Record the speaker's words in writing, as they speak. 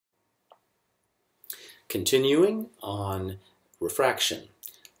Continuing on refraction.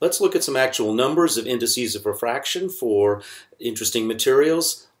 Let's look at some actual numbers of indices of refraction for interesting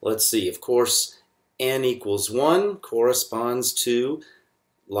materials. Let's see, of course, n equals 1 corresponds to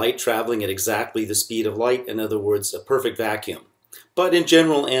light traveling at exactly the speed of light, in other words, a perfect vacuum. But in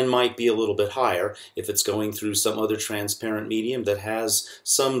general, n might be a little bit higher if it's going through some other transparent medium that has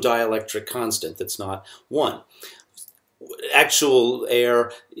some dielectric constant that's not 1. Actual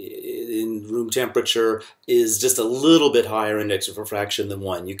air in room temperature is just a little bit higher index of refraction than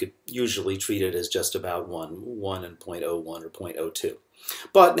 1. You could usually treat it as just about 1 and 0.01 or 0.02.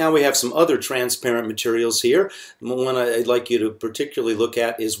 But now we have some other transparent materials here. The one I'd like you to particularly look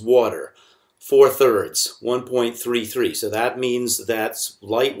at is water. 4/3, 1.33. So that means that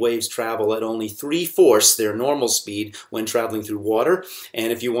light waves travel at only 3/4 their normal speed when traveling through water.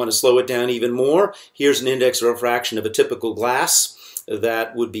 And if you want to slow it down even more, here's an index of refraction of a typical glass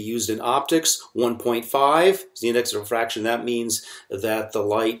that would be used in optics. 1.5 is the index of refraction. That means that the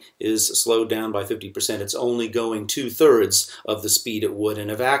light is slowed down by 50%. It's only going 2/3 of the speed it would in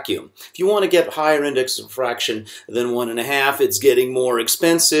a vacuum. If you want to get higher index of refraction than 1.5, it's getting more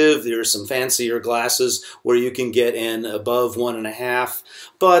expensive. There are some fancier glasses where you can get in above 1.5,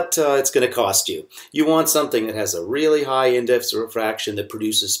 but it's going to cost you. You want something that has a really high index of refraction that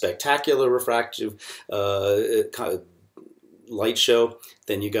produces spectacular refractive light show,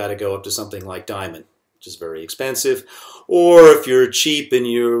 then you got to go up to something like diamond, which is very expensive. Or if you're cheap and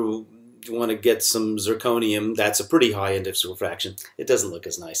you want to get some zirconium, that's a pretty high index of refraction. It doesn't look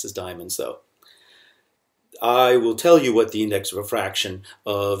as nice as diamonds, though. I will tell you what the index of refraction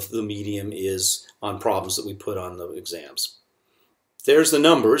of the medium is on problems that we put on the exams. There's the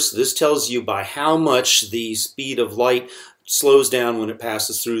numbers. This tells you by how much the speed of light slows down when it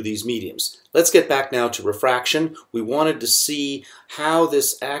passes through these mediums. Let's get back now to refraction. We wanted to see how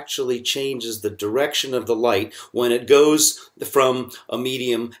this actually changes the direction of the light when it goes from a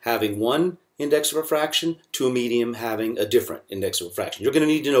medium having one index of refraction to a medium having a different index of refraction. You're going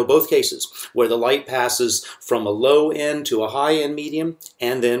to need to know both cases, where the light passes from a low-end to a high-end medium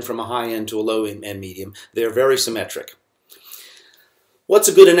and then from a high-end to a low-end medium. They're very symmetric. What's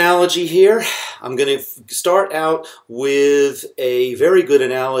a good analogy here? I'm going to start out with a very good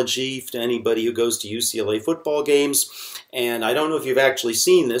analogy to anybody who goes to UCLA football games. And I don't know if you've actually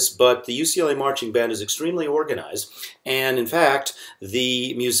seen this, but the UCLA marching band is extremely organized. And in fact,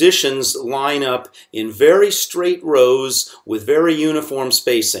 the musicians line up in very straight rows with very uniform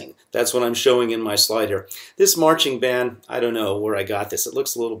spacing. That's what I'm showing in my slide here. This marching band, I don't know where I got this. It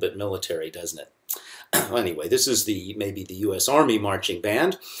looks a little bit military, doesn't it? Anyway, this is maybe the U.S. Army marching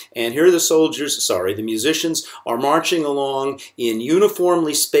band, and here are the musicians are marching along in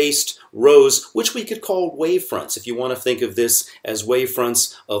uniformly spaced rows, which we could call wavefronts. If you want to think of this as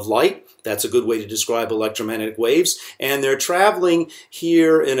wavefronts of light, that's a good way to describe electromagnetic waves. And they're traveling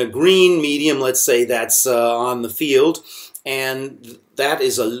here in a green medium, let's say that's on the field, and that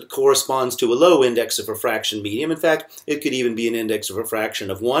corresponds to a low index of refraction medium. In fact, it could even be an index of refraction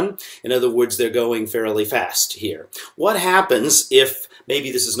of 1. In other words, they're going fairly fast here. What happens if,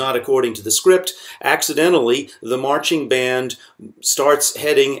 maybe this is not according to the script, accidentally the marching band starts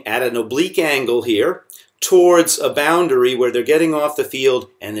heading at an oblique angle here towards a boundary where they're getting off the field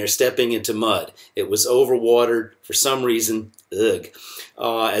and they're stepping into mud? It was overwatered for some reason. Ugh.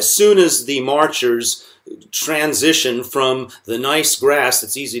 As soon as the marchers transition from the nice grass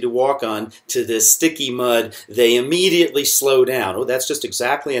that's easy to walk on to this sticky mud, they immediately slow down. Oh, that's just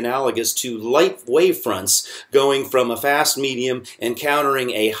exactly analogous to light wavefronts going from a fast medium encountering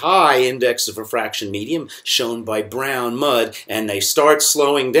a high index of refraction medium shown by brown mud, and they start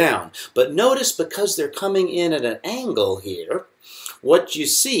slowing down. But notice, because they're coming in at an angle here, what you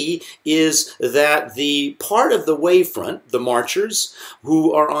see is that the part of the wavefront, the marchers,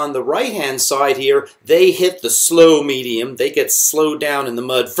 who are on the right-hand side here, they hit the slow medium. They get slowed down in the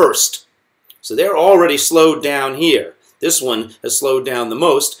mud first. So they're already slowed down here. This one has slowed down the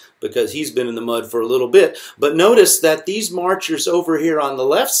most because he's been in the mud for a little bit. But notice that these marchers over here on the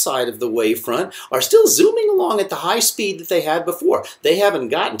left side of the wavefront are still zooming along at the high speed that they had before. They haven't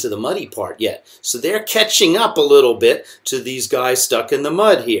gotten to the muddy part yet. So they're catching up a little bit to these guys stuck in the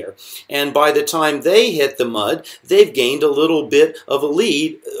mud here. And by the time they hit the mud, they've gained a little bit of a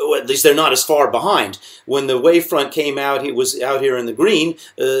lead, or at least they're not as far behind. When the wavefront came out, he was out here in the green,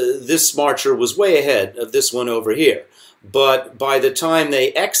 this marcher was way ahead of this one over here. But by the time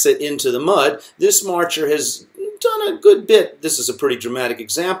they exit into the mud, this marcher has done a good bit. This is a pretty dramatic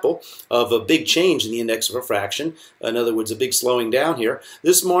example of a big change in the index of refraction. In other words, a big slowing down here.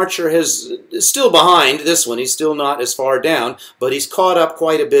 This marcher is still behind this one. He's still not as far down, but he's caught up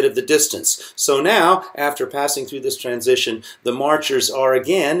quite a bit of the distance. So now, after passing through this transition, the marchers are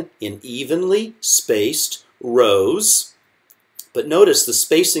again in evenly spaced rows. But notice the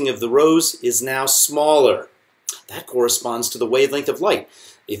spacing of the rows is now smaller. That corresponds to the wavelength of light.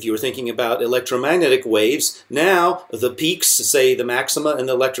 If you were thinking about electromagnetic waves, now the peaks, say the maxima in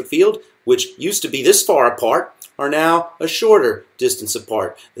the electric field, which used to be this far apart, are now a shorter distance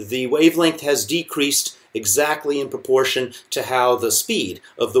apart. The wavelength has decreased exactly in proportion to how the speed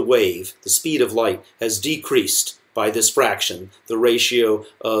of the wave, the speed of light, has decreased by this fraction, the ratio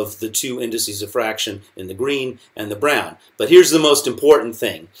of the two indices of fraction in the green and the brown. But here's the most important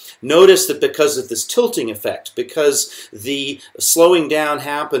thing. Notice that because of this tilting effect, because the slowing down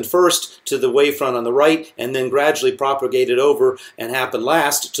happened first to the wavefront on the right and then gradually propagated over and happened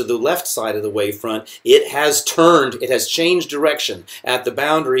last to the left side of the wavefront, it has turned, it has changed direction at the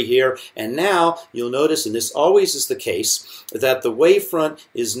boundary here, and now you'll notice, and this always is the case, that the wavefront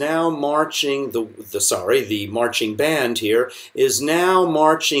is now marching, the marching band here is now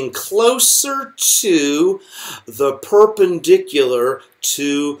marching closer to the perpendicular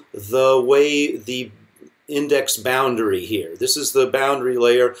to the index boundary here. This is the boundary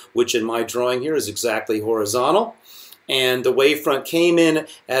layer, which in my drawing here is exactly horizontal. And the wavefront came in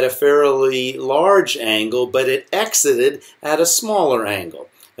at a fairly large angle, but it exited at a smaller angle.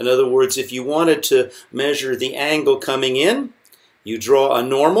 In other words, if you wanted to measure the angle coming in, you draw a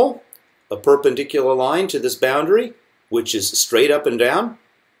normal, a perpendicular line to this boundary, which is straight up and down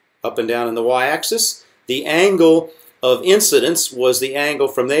in the y-axis. The angle of incidence was the angle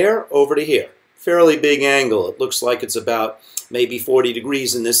from there over to here. Fairly big angle. It looks like it's about maybe 40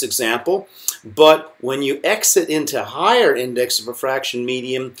 degrees in this example. But when you exit into higher index of refraction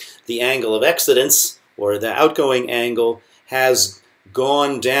medium, the angle of exitance, or the outgoing angle, has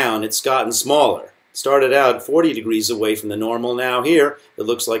gone down. It's gotten smaller. Started out 40 degrees away from the normal. Now here, it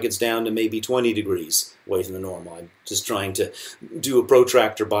looks like it's down to maybe 20 degrees away from the normal. I'm just trying to do a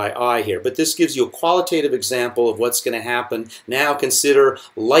protractor by eye here. But this gives you a qualitative example of what's going to happen. Now consider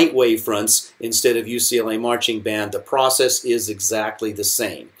light wave fronts instead of UCLA marching band. The process is exactly the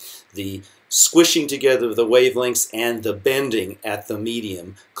same. The squishing together of the wavelengths and the bending at the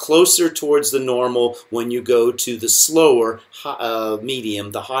medium, closer towards the normal when you go to the slower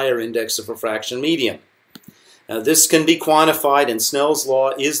medium, the higher index of refraction medium. Now this can be quantified, and Snell's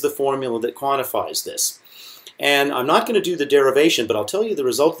law is the formula that quantifies this. And I'm not going to do the derivation, but I'll tell you the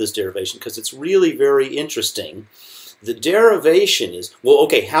result of this derivation because it's really very interesting. The derivation is, well,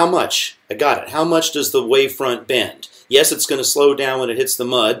 okay, how much? I got it. How much does the wavefront bend? Yes, it's going to slow down when it hits the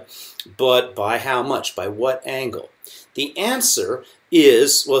mud, but by how much? By what angle? The answer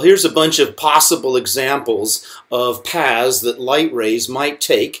is, well, here's a bunch of possible examples of paths that light rays might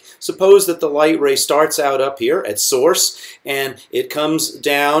take. Suppose that the light ray starts out up here at source, and it comes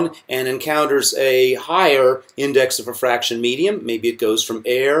down and encounters a higher index of refraction medium. Maybe it goes from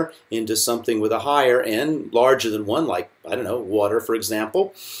air into something with a higher N, larger than 1, like, I don't know, water, for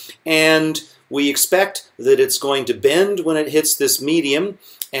example. And we expect that it's going to bend when it hits this medium,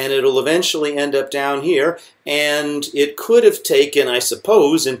 and it'll eventually end up down here, and it could have taken, I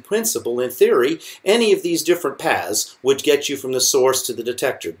suppose, in principle, in theory, any of these different paths would get you from the source to the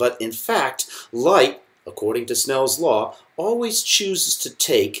detector. But in fact, light, according to Snell's law, always chooses to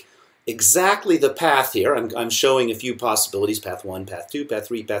take exactly the path here. I'm showing a few possibilities, path 1, path 2, path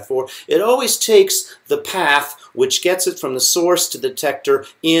 3, path 4. It always takes the path which gets it from the source to the detector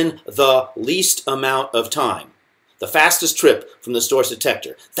in the least amount of time. The fastest trip from the source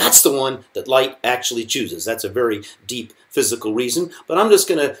detector. That's the one that light actually chooses. That's a very deep physical reason, but I'm just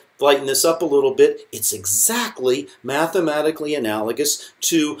going to lighten this up a little bit. It's exactly mathematically analogous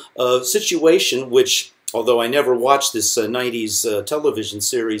to a situation which, although I never watched this 90s television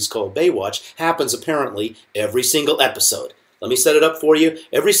series called Baywatch, happens apparently every single episode. Let me set it up for you.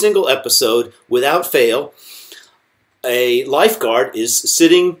 Every single episode, without fail, a lifeguard is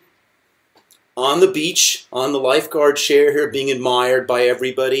sitting on the beach, on the lifeguard chair here, being admired by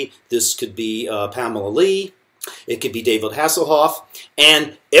everybody. This could be Pamela Lee. It could be David Hasselhoff.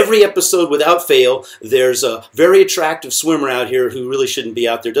 And every episode, without fail, there's a very attractive swimmer out here who really shouldn't be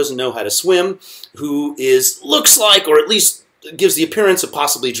out there, doesn't know how to swim, who looks like, or at least gives the appearance of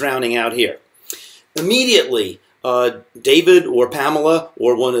possibly drowning out here. Immediately, David or Pamela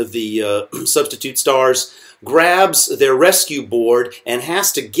or one of the substitute stars grabs their rescue board and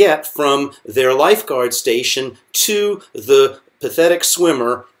has to get from their lifeguard station to the pathetic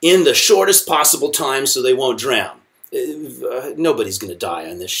swimmer in the shortest possible time so they won't drown. Nobody's going to die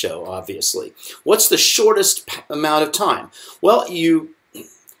on this show, obviously. What's the shortest amount of time? Well,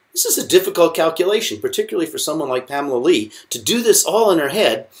 this is a difficult calculation, particularly for someone like Pamela Lee. To do this all in her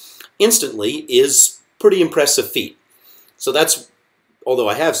head instantly is pretty impressive feat. So that's, although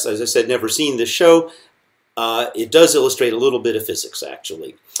I have, as I said, never seen this show, it does illustrate a little bit of physics,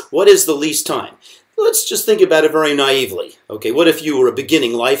 actually. What is the least time? Let's just think about it very naively. Okay, what if you were a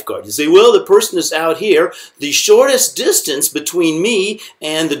beginning lifeguard? You say, well, the person is out here. The shortest distance between me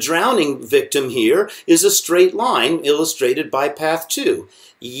and the drowning victim here is a straight line illustrated by path 2.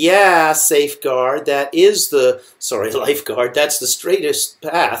 Yeah, safeguard, lifeguard, that's the straightest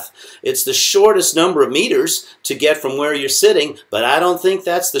path. It's the shortest number of meters to get from where you're sitting, but I don't think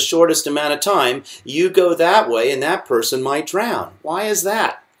that's the shortest amount of time. You go that way and that person might drown. Why is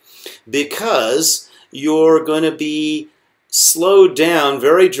that? Because you're going to be slowed down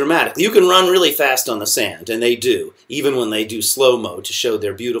very dramatically. You can run really fast on the sand, and they do. Even when they do slow-mo to show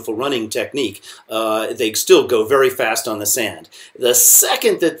their beautiful running technique, they still go very fast on the sand. The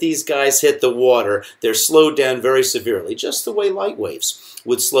second that these guys hit the water, they're slowed down very severely, just the way light waves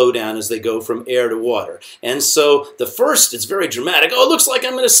would slow down as they go from air to water. And so the first, it's very dramatic. Oh, it looks like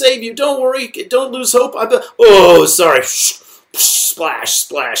I'm going to save you. Don't worry. Don't lose hope. Oh, sorry. Splash,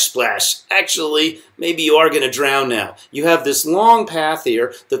 splash, splash. Actually, maybe you are going to drown now. You have this long path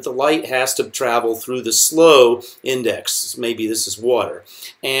here that the light has to travel through the slow index. Maybe this is water.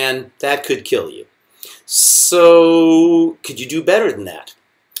 And that could kill you. So, could you do better than that?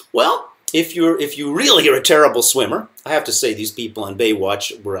 Well, if you really are a terrible swimmer, I have to say these people on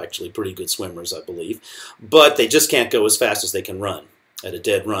Baywatch were actually pretty good swimmers, I believe, but they just can't go as fast as they can run at a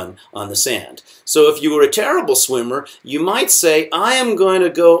dead run on the sand. So if you were a terrible swimmer, you might say, I'm going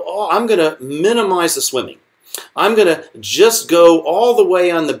to minimize the swimming. I'm going to just go all the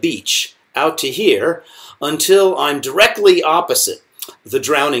way on the beach out to here until I'm directly opposite the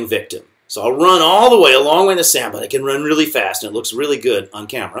drowning victim. So I'll run all the way, a long way in the sand, but I can run really fast, and it looks really good on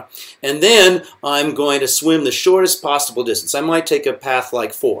camera. And then I'm going to swim the shortest possible distance. I might take a path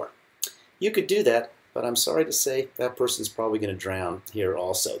like 4. You could do that. But I'm sorry to say that person's probably going to drown here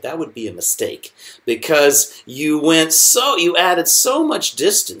also. That would be a mistake because you added so much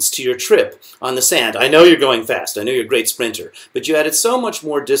distance to your trip on the sand. I know you're going fast. I know you're a great sprinter. But you added so much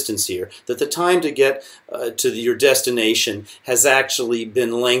more distance here that the time to get to your destination has actually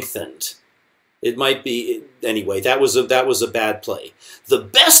been lengthened. It might be, anyway, that was a bad play. The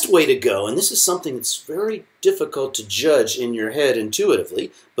best way to go, and this is something that's very difficult to judge in your head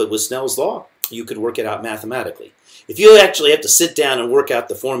intuitively, but with Snell's law, you could work it out mathematically. If you actually have to sit down and work out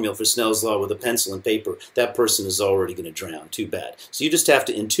the formula for Snell's law with a pencil and paper, that person is already going to drown. Too bad. So you just have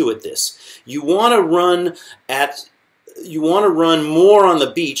to intuit this. You want to run more on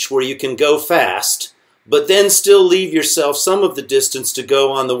the beach where you can go fast, but then still leave yourself some of the distance to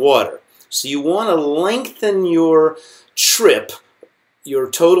go on the water. So you want to lengthen your trip,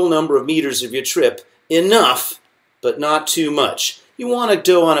 your total number of meters of your trip, enough, but not too much. You want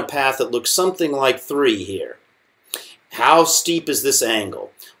to go on a path that looks something like 3 here. How steep is this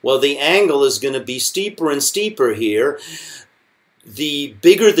angle? Well, the angle is going to be steeper and steeper here. The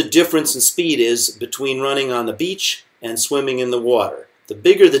bigger the difference in speed is between running on the beach and swimming in the water. The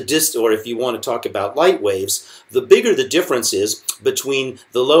bigger the distance, or if you want to talk about light waves, the bigger the difference is between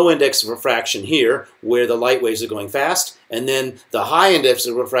the low index of refraction here, where the light waves are going fast, and then the high index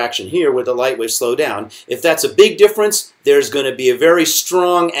of refraction here, where the light waves slow down. If that's a big difference, there's going to be a very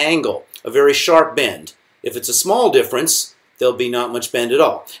strong angle, a very sharp bend. If it's a small difference, there'll be not much bend at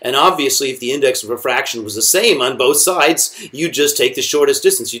all. And obviously, if the index of refraction was the same on both sides, you'd just take the shortest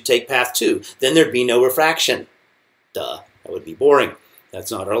distance. You'd take path 2. Then there'd be no refraction. Duh, that would be boring.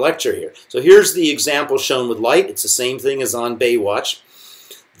 That's not our lecture here. So here's the example shown with light. It's the same thing as on Baywatch.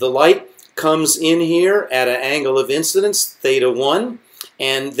 The light comes in here at an angle of incidence, θ1,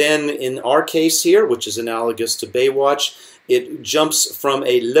 and then in our case here, which is analogous to Baywatch, it jumps from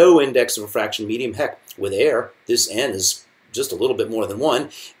a low index of refraction medium. Heck, with air, this n is just a little bit more than 1,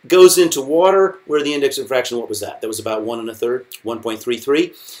 goes into water where the index of refraction, what was that? That was about 1 1/3,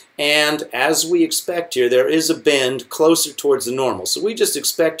 1.33. And as we expect here, there is a bend closer towards the normal. So we just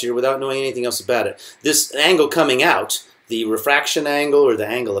expect here, without knowing anything else about it, this angle coming out, the refraction angle or the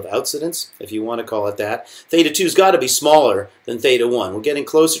angle of outcidence, if you want to call it that, θ2 has got to be smaller than θ1. We're getting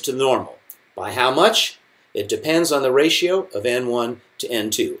closer to the normal. By how much? It depends on the ratio of n1 to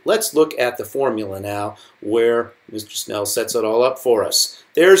n2. Let's look at the formula now where Mr. Snell sets it all up for us.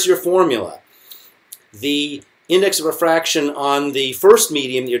 There's your formula. The index of refraction on the first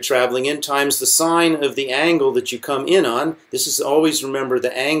medium that you're traveling in times the sine of the angle that you come in on. This is always, remember,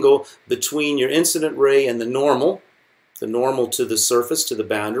 the angle between your incident ray and the normal to the surface, to the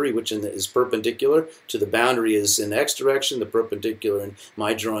boundary, which is perpendicular to the boundary is in the x direction, the perpendicular in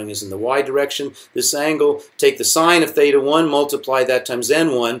my drawing is in the y direction. This angle, take the sine of theta 1, multiply that times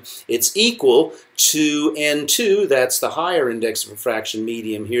n1, it's equal to n2, that's the higher index of refraction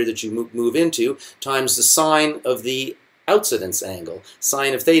medium here that you move into, times the sine of the outcidence angle,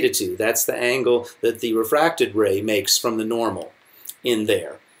 sine of theta 2, that's the angle that the refracted ray makes from the normal in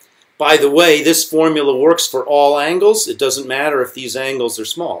there. By the way, this formula works for all angles. It doesn't matter if these angles are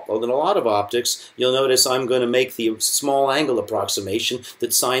small. Well, in a lot of optics, you'll notice I'm going to make the small angle approximation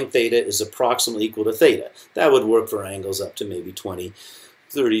that sine theta is approximately equal to theta. That would work for angles up to maybe 20,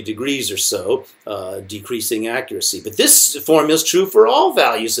 30 degrees or so, decreasing accuracy. But this formula is true for all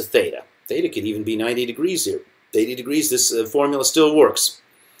values of theta. Theta could even be 90 degrees here. 80 degrees, this formula still works.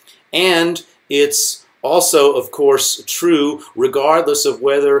 And it's also, of course, true regardless of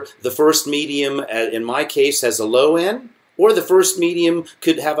whether the first medium, in my case, has a low n, or the first medium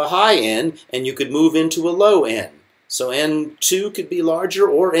could have a high n, and you could move into a low n. So n2 could be larger,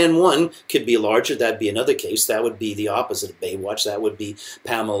 or n1 could be larger. That'd be another case. That would be the opposite of Baywatch. That would be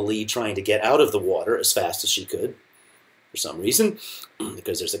Pamela Lee trying to get out of the water as fast as she could, for some reason,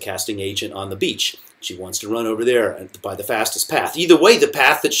 because there's a casting agent on the beach. She wants to run over there by the fastest path. Either way, the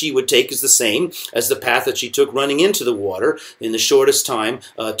path that she would take is the same as the path that she took running into the water in the shortest time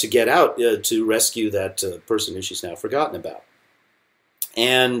to get out to rescue that person who she's now forgotten about.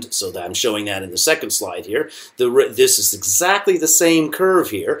 And so I'm showing that in the second slide here. This is exactly the same curve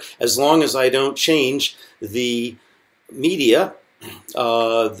here, as long as I don't change the media.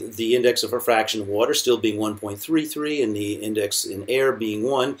 The index of refraction of water still being 1.33 and the index in air being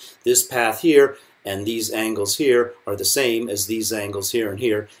 1. This path here and these angles here are the same as these angles here and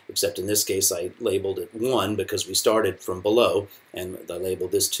here, except in this case I labeled it 1 because we started from below, and I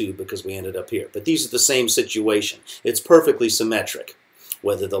labeled this 2 because we ended up here. But these are the same situation. It's perfectly symmetric,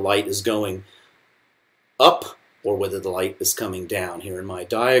 whether the light is going up or whether the light is coming down here in my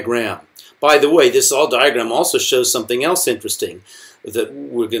diagram. By the way, this diagram also shows something else interesting that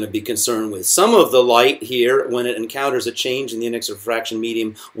we're going to be concerned with. Some of the light here, when it encounters a change in the index of refraction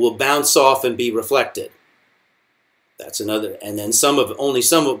medium, will bounce off and be reflected. That's another, and then only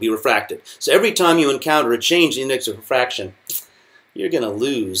some will be refracted. So every time you encounter a change in the index of refraction, you're going to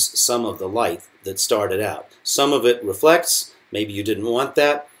lose some of the light that started out. Some of it reflects. Maybe you didn't want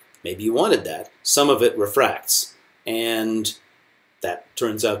that. Maybe you wanted that. Some of it refracts, and that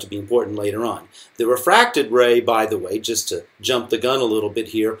turns out to be important later on. The refracted ray, by the way, just to jump the gun a little bit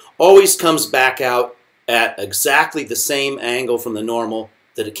here, always comes back out at exactly the same angle from the normal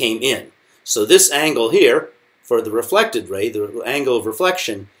that it came in. So this angle here, for the reflected ray, the angle of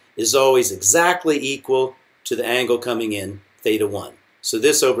reflection, is always exactly equal to the angle coming in, theta 1. So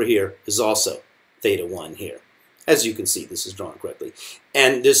this over here is also theta 1 here. As you can see, this is drawn correctly.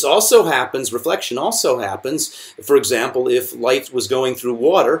 And this also happens, reflection also happens, for example, if light was going through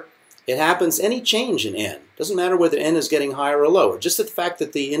water, it happens any change in n. Doesn't matter whether n is getting higher or lower. Just the fact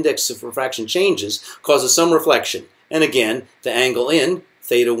that the index of refraction changes causes some reflection. And again, the angle in,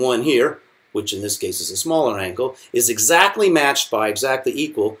 theta 1 here, which in this case is a smaller angle, is exactly matched by, exactly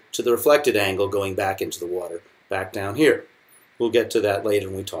equal to the reflected angle going back into the water, back down here. We'll get to that later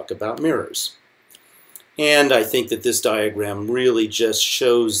when we talk about mirrors. And I think that this diagram really just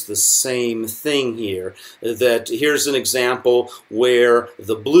shows the same thing here. That here's an example where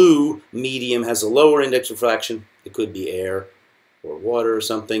the blue medium has a lower index of refraction. It could be air or water or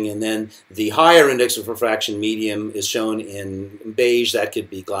something. And then the higher index of refraction medium is shown in beige. That could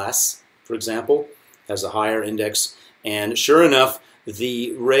be glass, for example, has a higher index. And sure enough,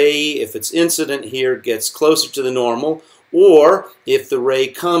 the ray, if it's incident here, gets closer to the normal. Or if the ray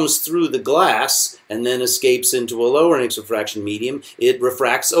comes through the glass and then escapes into a lower index of refraction medium, it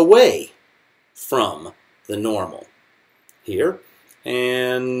refracts away from the normal here.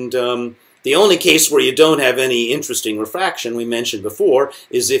 And the only case where you don't have any interesting refraction, we mentioned before,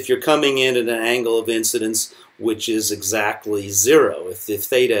 is if you're coming in at an angle of incidence which is exactly 0. If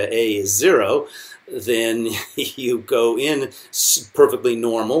theta A is 0, then you go in perfectly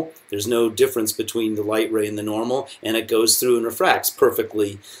normal. There's no difference between the light ray and the normal, and it goes through and refracts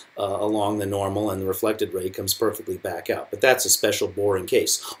perfectly along the normal, and the reflected ray comes perfectly back out. But that's a special boring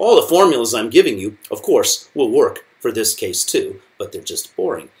case. All the formulas I'm giving you, of course, will work for this case too, but they're just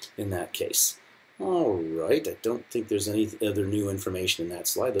boring in that case. All right, I don't think there's any other new information in that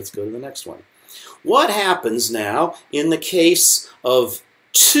slide. Let's go to the next one. What happens now in the case of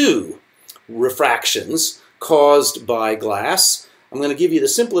two refractions, caused by glass. I'm going to give you the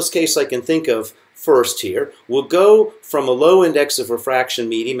simplest case I can think of first here. We'll go from a low index of refraction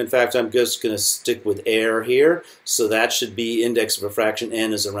medium. In fact, I'm just going to stick with air here. So that should be index of refraction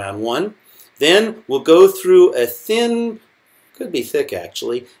n is around 1. Then we'll go through a thin, could be thick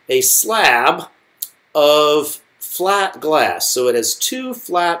actually, a slab of flat glass. So it has two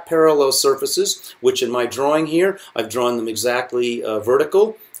flat parallel surfaces, which in my drawing here, I've drawn them exactly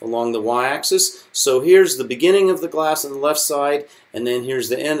vertical along the y-axis. So here's the beginning of the glass on the left side, and then here's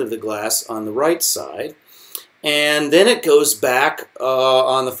the end of the glass on the right side. And then it goes back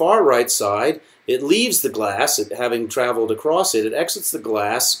on the far right side. It leaves the glass, having traveled across it, it exits the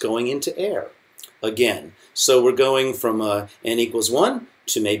glass going into air again. So we're going from n equals 1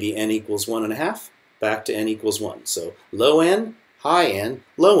 to maybe n equals 1.5, back to n equals 1. So low n, high n,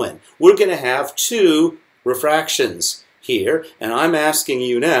 low n. We're going to have two refractions here, and I'm asking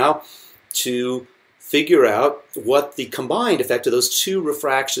you now to figure out what the combined effect of those two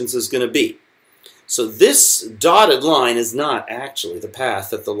refractions is going to be. So this dotted line is not actually the path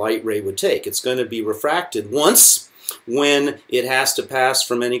that the light ray would take. It's going to be refracted once when it has to pass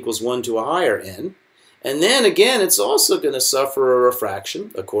from n equals 1 to a higher n. And then again, it's also going to suffer a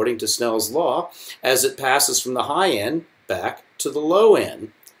refraction, according to Snell's law, as it passes from the high n back to the low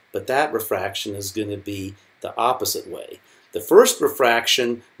n. But that refraction is going to be the opposite way. The first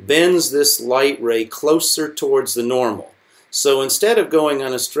refraction bends this light ray closer towards the normal. So instead of going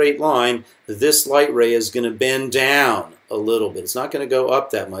on a straight line, this light ray is going to bend down a little bit. It's not going to go up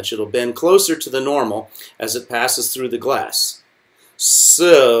that much. It'll bend closer to the normal as it passes through the glass.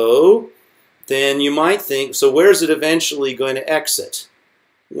 So then you might think, so where's it eventually going to exit?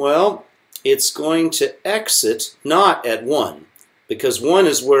 Well, it's going to exit not at 1, because 1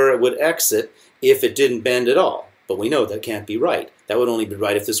 is where it would exit if it didn't bend at all. But we know that can't be right. That would only be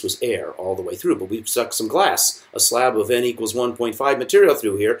right if this was air all the way through. But we've stuck some glass, a slab of n equals 1.5 material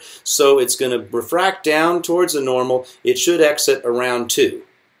through here. So it's going to refract down towards the normal. It should exit around 2.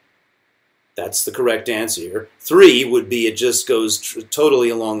 That's the correct answer here. 3 would be it just goes totally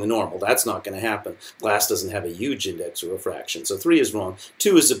along the normal. That's not going to happen. Glass doesn't have a huge index of refraction. So 3 is wrong.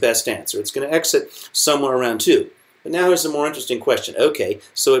 2 is the best answer. It's going to exit somewhere around 2. But now here's a more interesting question. Okay,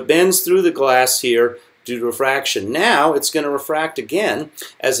 so it bends through the glass here due to refraction. Now it's going to refract again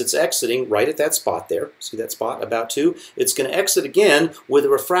as it's exiting right at that spot there. See that spot, about 2? It's going to exit again with a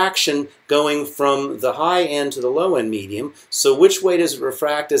refraction going from the high end to the low end medium. So which way does it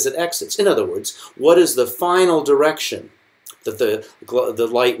refract as it exits? In other words, what is the final direction that the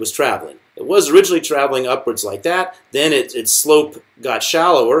light was traveling? It was originally traveling upwards like that. Then its slope got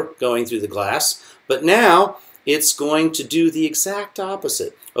shallower going through the glass. But now it's going to do the exact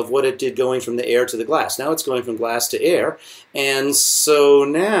opposite of what it did going from the air to the glass. Now it's going from glass to air. And so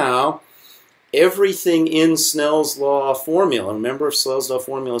now everything in Snell's law formula, remember Snell's law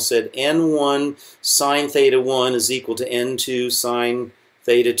formula said n1 sine theta 1 is equal to n2 sine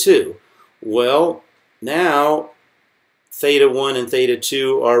theta 2. Well, now theta 1 and theta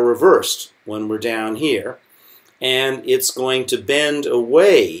 2 are reversed when we're down here. And it's going to bend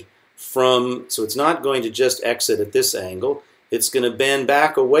away from, so it's not going to just exit at this angle. It's going to bend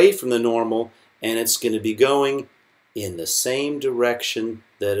back away from the normal, and it's going to be going in the same direction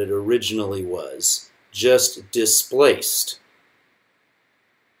that it originally was, just displaced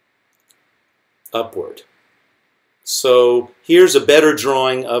upward. So here's a better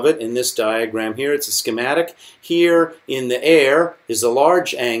drawing of it in this diagram here. It's a schematic. Here in the air is a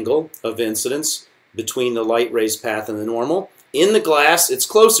large angle of incidence between the light ray's path and the normal. In the glass, it's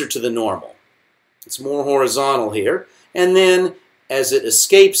closer to the normal. It's more horizontal here. And then as it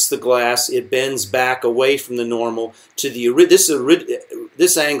escapes the glass, it bends back away from the normal to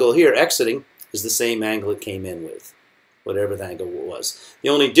this angle here, exiting, is the same angle it came in with, whatever the angle was. The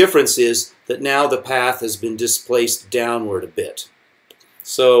only difference is that now the path has been displaced downward a bit.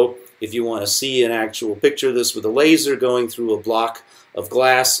 So if you want to see an actual picture of this with a laser going through a block of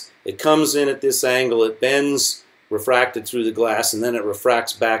glass, it comes in at this angle, it bends, refracted through the glass, and then it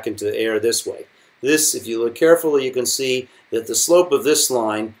refracts back into the air this way. This, if you look carefully, you can see that the slope of this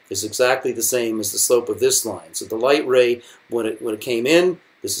line is exactly the same as the slope of this line. So the light ray, when it came in,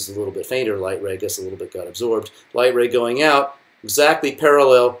 this is a little bit fainter light ray, I guess a little bit got absorbed. Light ray going out, exactly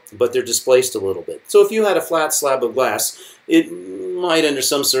parallel, but they're displaced a little bit. So if you had a flat slab of glass, it might, under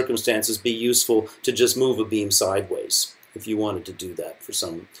some circumstances, be useful to just move a beam sideways if you wanted to do that for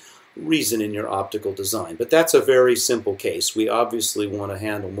some reason in your optical design. But that's a very simple case. We obviously want to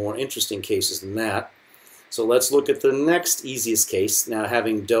handle more interesting cases than that. So let's look at the next easiest case. Now,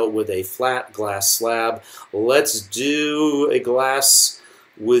 having dealt with a flat glass slab, let's do a glass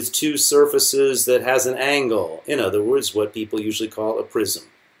with two surfaces that has an angle. In other words, what people usually call a prism.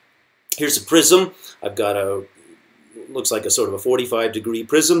 Here's a prism. I've got looks like a sort of a 45-degree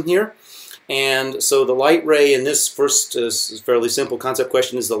prism here. And so the light ray in this first fairly simple concept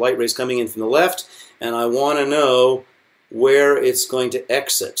question is the light ray is coming in from the left, and I want to know where it's going to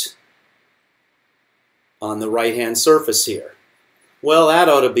exit on the right-hand surface here. Well, that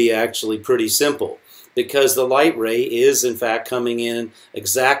ought to be actually pretty simple, because the light ray is in fact coming in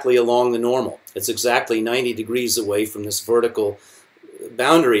exactly along the normal. It's exactly 90 degrees away from this vertical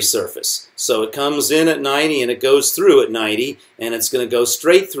boundary surface. So it comes in at 90 and it goes through at 90, and it's going to go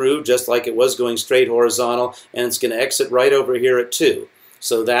straight through just like it was going straight horizontal, and it's going to exit right over here at 2.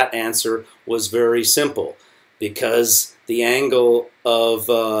 So that answer was very simple, because the angle of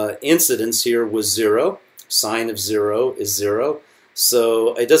incidence here was 0. Sine of 0 is 0.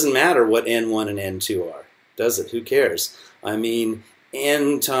 So it doesn't matter what n1 and n2 are, does it? Who cares? I mean,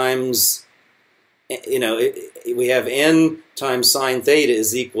 n times, we have n times sine theta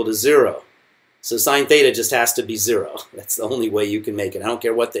is equal to 0. So sine theta just has to be 0. That's the only way you can make it. I don't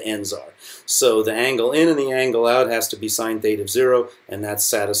care what the n's are. So the angle in and the angle out has to be sine theta of 0, and that's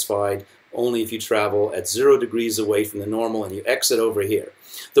satisfied only if you travel at 0 degrees away from the normal and you exit over here.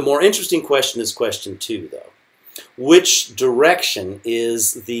 The more interesting question is question 2, though. Which direction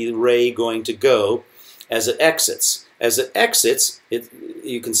is the ray going to go as it exits? As it exits,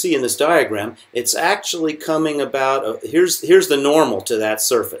 you can see in this diagram, it's actually coming about, here's the normal to that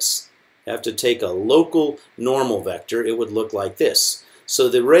surface. You have to take a local normal vector. It would look like this. So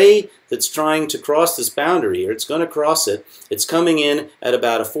the ray that's trying to cross this boundary here, it's going to cross it. It's coming in at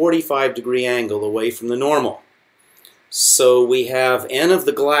about a 45-degree angle away from the normal. So we have n of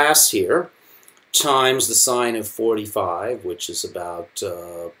the glass here times the sine of 45, which is about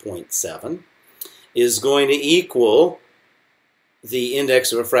 0.7, is going to equal the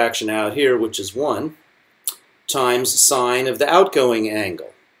index of refraction out here, which is 1, times sine of the outgoing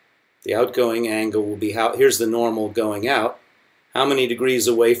angle. The outgoing angle will be, here's the normal going out. How many degrees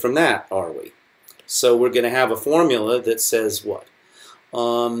away from that are we? So we're going to have a formula that says what?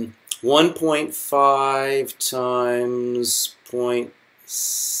 1.5 times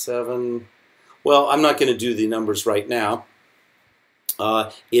 0.7. Well, I'm not going to do the numbers right now.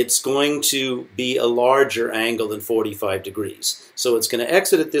 It's going to be a larger angle than 45 degrees. So it's going to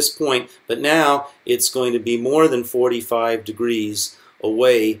exit at this point, but now it's going to be more than 45 degrees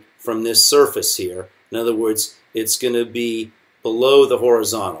away from this surface here. In other words, it's going to be below the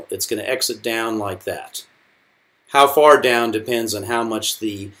horizontal. It's going to exit down like that. How far down depends on how much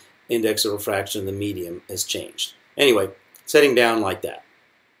the index of refraction of the medium has changed. Anyway, it's heading down like that.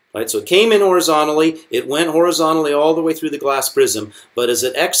 Right, so it came in horizontally, it went horizontally all the way through the glass prism, but as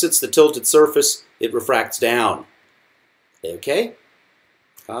it exits the tilted surface, it refracts down. Okay?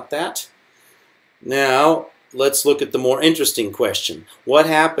 Got that? Now, let's look at the more interesting question. What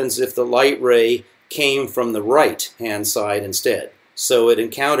happens if the light ray came from the right-hand side instead? So it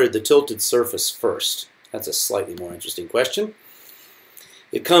encountered the tilted surface first. That's a slightly more interesting question.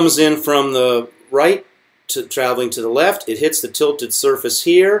 It comes in from the right, traveling to the left. It hits the tilted surface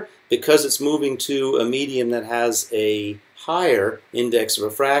here. Because it's moving to a medium that has a higher index of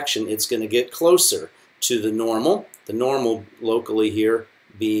refraction, it's going to get closer to the normal. The normal locally here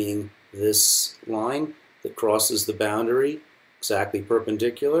being this line that crosses the boundary, exactly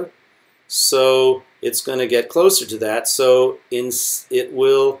perpendicular. So it's going to get closer to that. So it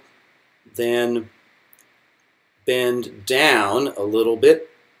will then bend down a little bit.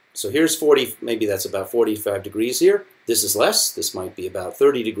 So here's 40, maybe that's about 45 degrees here. This is less. This might be about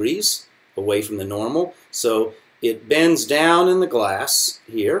 30 degrees away from the normal. So it bends down in the glass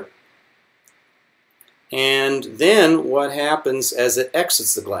here. And then what happens as it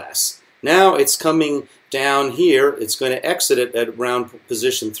exits the glass? Now it's coming down here. It's going to exit it at around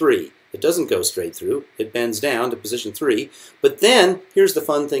position 3. It doesn't go straight through. It bends down to position 3. But then, here's the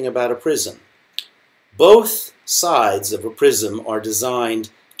fun thing about a prism. Both sides of a prism are designed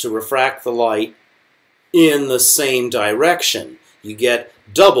to refract the light in the same direction. You get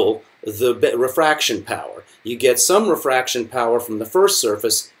double the refraction power. You get some refraction power from the first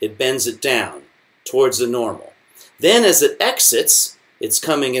surface. It bends it down towards the normal. Then as it exits, it's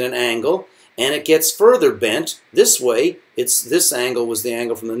coming at an angle, and it gets further bent this way. This angle was the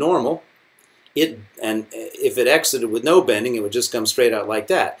angle from the normal. And if it exited with no bending, it would just come straight out like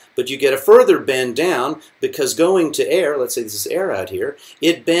that. But you get a further bend down because going to air, let's say this is air out here,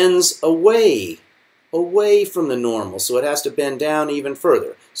 it bends away from the normal. So it has to bend down even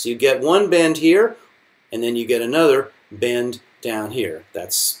further. So you get one bend here, and then you get another bend down here.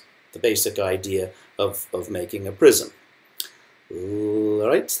 That's the basic idea of making a prism. All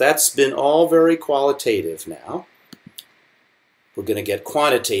right, so that's been all very qualitative now. We're going to get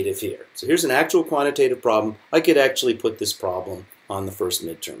quantitative here. So here's an actual quantitative problem. I could actually put this problem on the first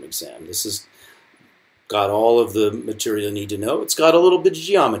midterm exam. This has got all of the material you need to know. It's got a little bit of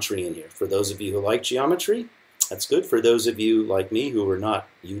geometry in here. For those of you who like geometry, that's good. For those of you like me who are not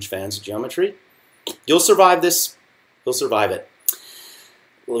huge fans of geometry, you'll survive this. You'll survive it.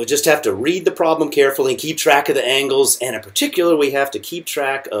 We just have to read the problem carefully and keep track of the angles, and in particular we have to keep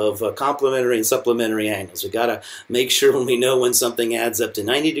track of complementary and supplementary angles. We've got to make sure when we know when something adds up to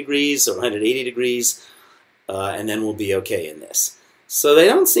 90 degrees or 180 degrees, and then we'll be okay in this. So they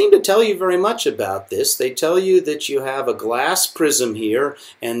don't seem to tell you very much about this. They tell you that you have a glass prism here,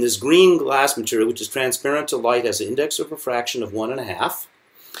 and this green glass material, which is transparent to light, has an index of refraction of 1.5.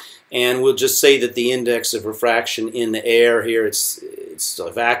 And we'll just say that the index of refraction in the air here, it's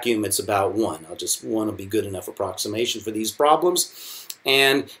a vacuum, it's about 1. One will be good enough approximation for these problems.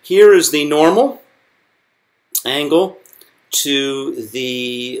 And here is the normal angle to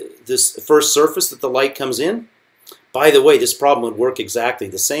this first surface that the light comes in. By the way, this problem would work exactly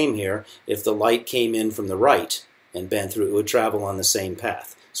the same here if the light came in from the right and bent through. It would travel on the same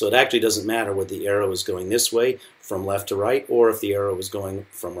path. So it actually doesn't matter whether the arrow is going this way, from left to right, or if the arrow is going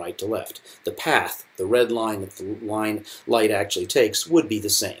from right to left. The path, the red line that the light actually takes, would be the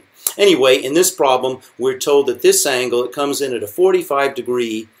same. Anyway, in this problem, we're told that this angle, it comes in at a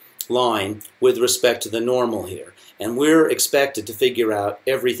 45-degree line with respect to the normal here. And we're expected to figure out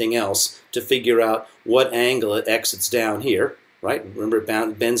everything else to figure out what angle it exits down here, right? Remember,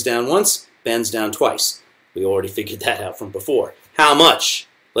 it bends down once, bends down twice. We already figured that out from before. How much?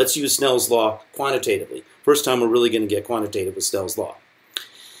 Let's use Snell's law quantitatively. First time we're really going to get quantitative with Snell's law.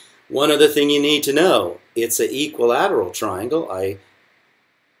 One other thing you need to know, it's an equilateral triangle. I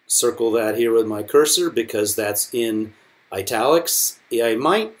circle that here with my cursor because that's in italics. I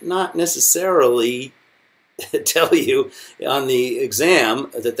might not necessarily tell you on the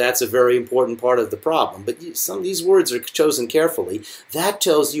exam that that's a very important part of the problem, but some of these words are chosen carefully. That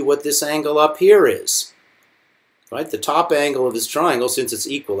tells you what this angle up here is. Right? The top angle of this triangle, since it's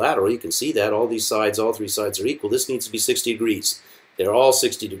equilateral, you can see that all these sides, all three sides are equal. This needs to be 60 degrees. They're all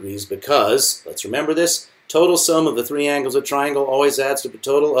 60 degrees because, let's remember this, total sum of the three angles of a triangle always adds to a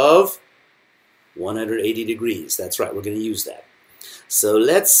total of 180 degrees. That's right, we're going to use that. So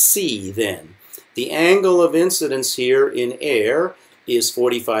let's see then. The angle of incidence here in air is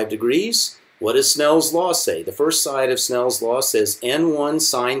 45 degrees. What does Snell's law say? The first side of Snell's law says n1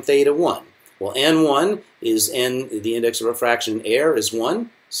 sine theta 1. Well, n1 is the index of refraction in air is 1,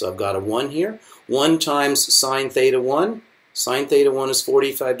 so I've got a 1 here. 1 times sine theta 1, sine theta 1 is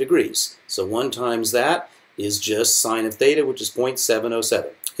 45 degrees. So 1 times that is just sine of theta, which is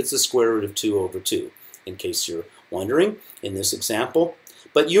 0.707. It's the square root of 2 over 2, in case you're wondering, in this example.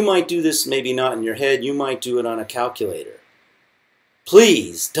 But you might do this maybe not in your head, you might do it on a calculator.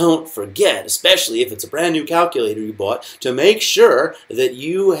 Please don't forget, especially if it's a brand new calculator you bought, to make sure that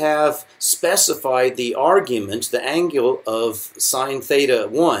you have specified the argument, the angle of sine theta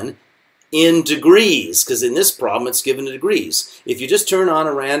 1, in degrees, because in this problem it's given in degrees. If you just turn on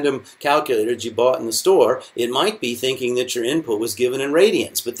a random calculator that you bought in the store, it might be thinking that your input was given in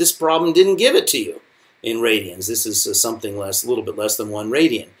radians, but this problem didn't give it to you in radians. This is something less, a little bit less than 1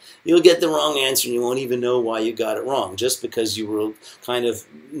 radian. You'll get the wrong answer and you won't even know why you got it wrong, just because you were kind of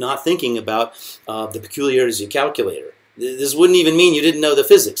not thinking about the peculiarities of your calculator. This wouldn't even mean you didn't know the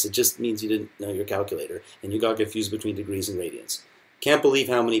physics. It just means you didn't know your calculator and you got confused between degrees and radians. Can't believe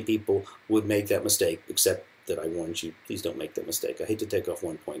how many people would make that mistake, except that I warned you, please don't make that mistake. I hate to take off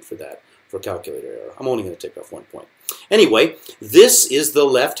 1 point for that, for calculator error. I'm only going to take off 1 point. Anyway, this is the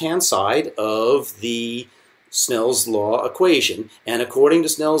left-hand side of the Snell's law equation, and according to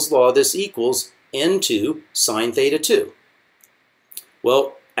Snell's law, this equals n2 sine theta 2.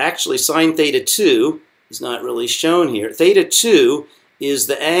 Well, actually, sine theta 2 is not really shown here. Theta 2 is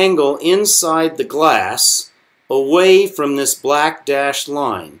the angle inside the glass away from this black dashed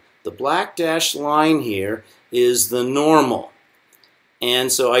line. The black dashed line here is the normal.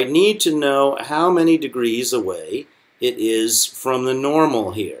 And so I need to know how many degrees away it is from the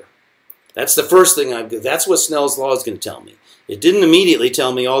normal here. That's the first thing that's what Snell's law is going to tell me. It didn't immediately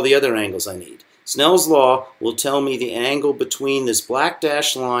tell me all the other angles I need. Snell's law will tell me the angle between this black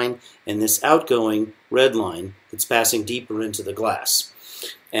dashed line and this outgoing red line that's passing deeper into the glass.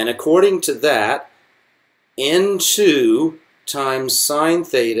 And according to that, n2 times sine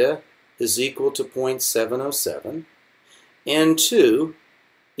theta is equal to 0.707. n2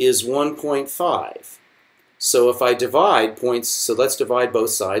 is 1.5. So if I divide points, so let's divide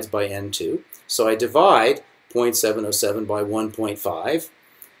both sides by n2. So I divide 0.707 by 1.5,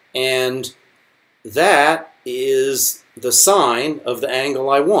 and that is the sine of the angle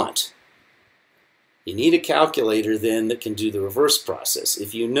I want. You need a calculator then that can do the reverse process.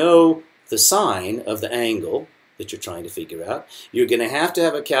 If you know the sine of the angle that you're trying to figure out, you're going to have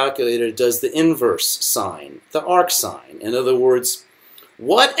a calculator that does the inverse sine, the arc sine. In other words,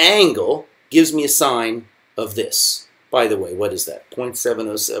 what angle gives me a sine of this? By the way, what is that?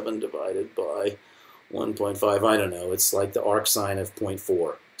 0.707 divided by 1.5, I don't know. It's like the arc sine of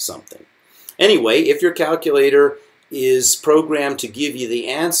 0.4 something. Anyway, if your calculator is programmed to give you the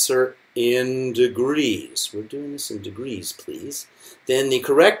answer in degrees, we're doing this in degrees, please, then the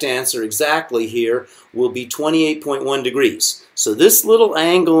correct answer exactly here will be 28.1 degrees. So this little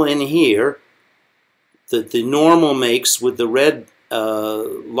angle in here that the normal makes with the red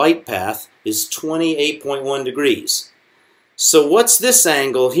light path is 28.1 degrees. So what's this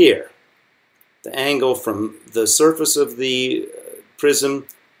angle here? The angle from the surface of the prism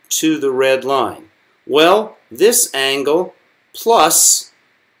to the red line. Well, this angle plus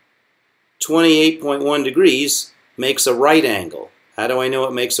 28.1 degrees makes a right angle. How do I know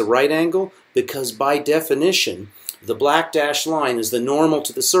it makes a right angle? Because by definition, the black dashed line is the normal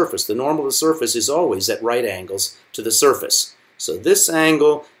to the surface. The normal to the surface is always at right angles to the surface. So this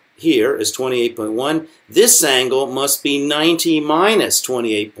angle here is 28.1. This angle must be 90 minus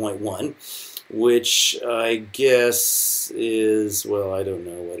 28.1, which I guess is, well, I don't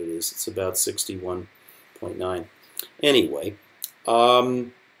know what it is. It's about 61.9. Anyway,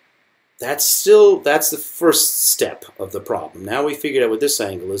 that's the first step of the problem. Now we figured out what this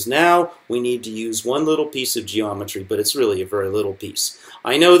angle is. Now we need to use one little piece of geometry, but it's really a very little piece.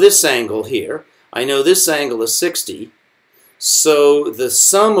 I know this angle here. I know this angle is 60. So the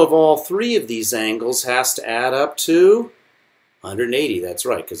sum of all three of these angles has to add up to 180. That's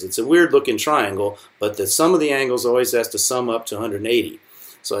right, because it's a weird looking triangle, but the sum of the angles always has to sum up to 180.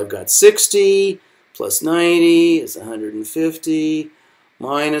 So I've got 60 plus 90 is 150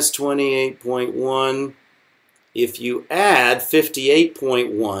 minus 28.1. If you add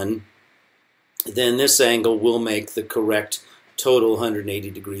 58.1, then this angle will make the correct total 180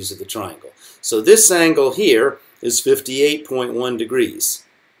 degrees of the triangle. So this angle here is 58.1 degrees.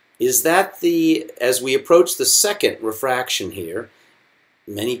 Is that as we approach the second refraction here,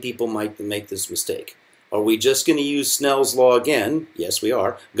 many people might make this mistake. Are we just going to use Snell's law again? Yes, we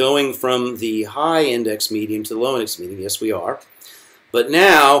are. Going from the high index median to the low index median? Yes, we are. But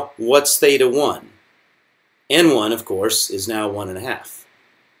now, what's theta 1? N1, of course, is now 1.5.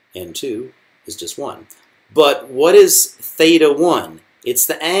 N2 is just 1. But what is theta 1? It's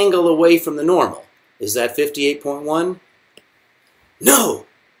the angle away from the normal. Is that 58.1? No!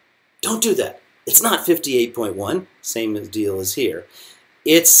 Don't do that. It's not 58.1. Same deal as here.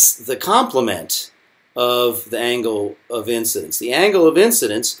 It's the complement of the angle of incidence. The angle of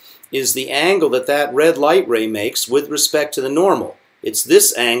incidence is the angle that that red light ray makes with respect to the normal. It's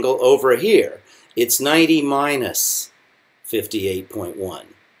this angle over here. It's 90 minus 58.1.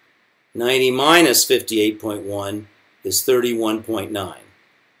 90 minus 58.1 is 31.9.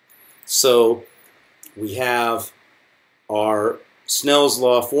 So we have our Snell's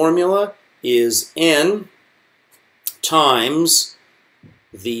law formula is n times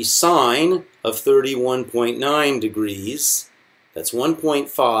the sine of 31.9 degrees. That's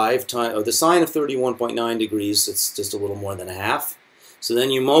 1.5 times, or the sine of 31.9 degrees, it's just a little more than a half. So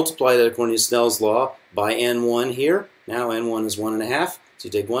then you multiply that according to Snell's law by n1 here. Now n1 is 1.5. So you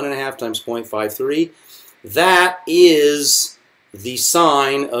take 1.5 times 0.53. That is the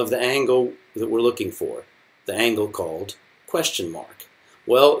sine of the angle that we're looking for, the angle called question mark.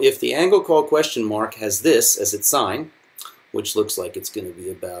 Well, if the angle called question mark has this as its sine, which looks like it's going to be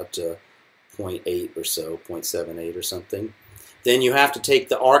about 0.8 or so, 0.78 or something, then you have to take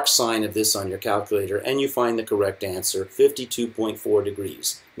the arc sine of this on your calculator and you find the correct answer, 52.4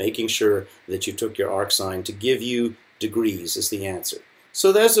 degrees, making sure that you took your arc sine to give you degrees as the answer.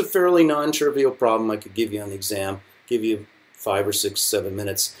 So that's a fairly non-trivial problem I could give you on the exam, give you 5 or 6, 7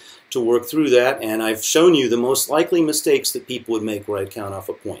 minutes to work through that, and I've shown you the most likely mistakes that people would make where I'd count off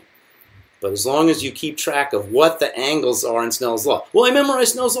a point. But as long as you keep track of what the angles are in Snell's law. Well, I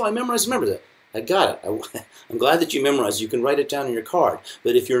memorized Snell's law, I memorized that. I got it. I'm glad that you memorized. You can write it down on your card.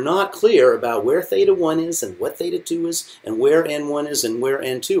 But if you're not clear about where theta 1 is and what theta 2 is and where n1 is and where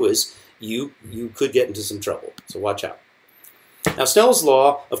n2 is, you could get into some trouble. So watch out. Now, Snell's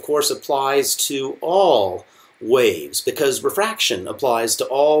law, of course, applies to all waves because refraction applies to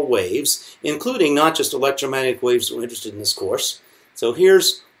all waves, including not just electromagnetic waves that we're interested in this course. So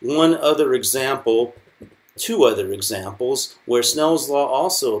here's one other example two other examples where Snell's law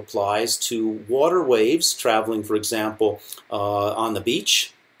also applies to water waves traveling, for example, on the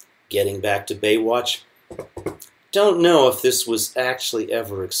beach. Getting back to Baywatch, don't know if this was actually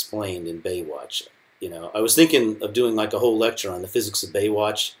ever explained in Baywatch. You know, I was thinking of doing like a whole lecture on the physics of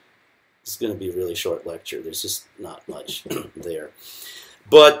Baywatch. It's going to be a really short lecture. There's just not much there.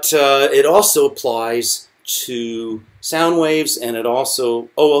 But it also applies to sound waves, and it also,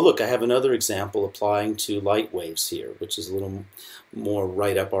 oh, well, look, I have another example applying to light waves here, which is a little more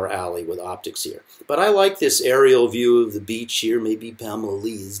right up our alley with optics here. But I like this aerial view of the beach here. Maybe Pamela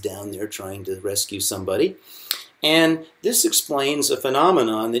Lee is down there trying to rescue somebody. And this explains a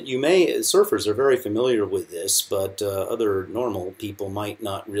phenomenon that you may, surfers are very familiar with this, but other normal people might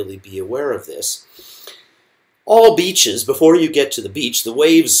not really be aware of this. All beaches, before you get to the beach, the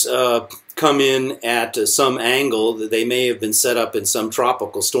waves come in at some angle. They may have been set up in some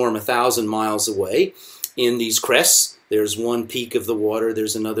tropical storm 1,000 miles away in these crests. There's one peak of the water,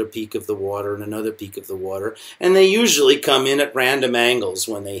 there's another peak of the water, and another peak of the water. And they usually come in at random angles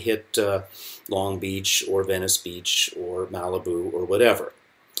when they hit Long Beach or Venice Beach or Malibu or whatever.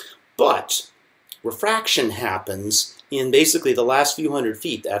 But refraction happens in basically the last few hundred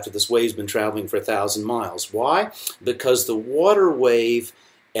feet after this wave's been traveling for 1,000 miles. Why? Because the water wave,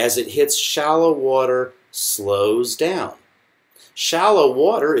 as it hits shallow water, slows down. Shallow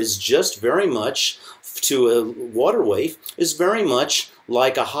water is just very much, to a water wave, is very much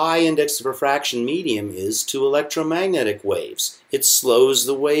like a high index of refraction medium is to electromagnetic waves. It slows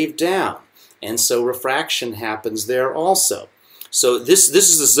the wave down. And so refraction happens there also. So this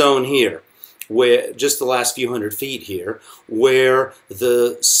is a zone here, where just the last few hundred feet here, where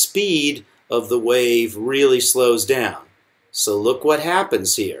the speed of the wave really slows down. So look what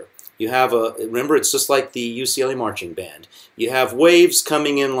happens here. You have remember, it's just like the UCLA marching band. You have waves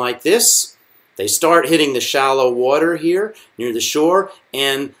coming in like this. They start hitting the shallow water here near the shore,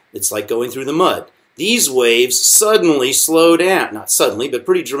 and it's like going through the mud. These waves suddenly slow down. Not suddenly, but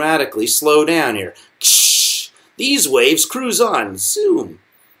pretty dramatically slow down here. These waves cruise on. Zoom.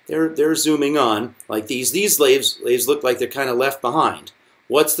 They're zooming on like these. These waves look like they're kind of left behind.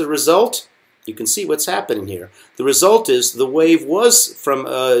 What's the result? You can see what's happening here. The result is the wave was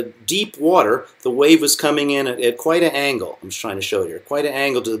from deep water. The wave was coming in at quite an angle. I'm just trying to show it here. Quite an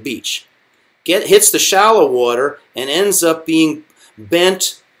angle to the beach. Hits the shallow water and ends up being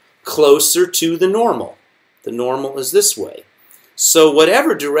bent closer to the normal. The normal is this way. So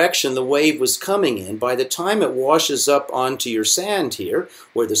whatever direction the wave was coming in, by the time it washes up onto your sand here,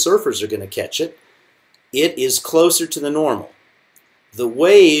 where the surfers are going to catch it, it is closer to the normal. The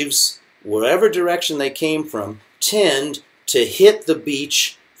waves, wherever direction they came from, tend to hit the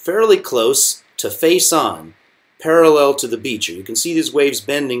beach fairly close to face on, parallel to the beach. You can see these waves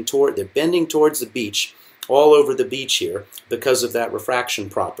bending towards the beach, all over the beach here, because of that refraction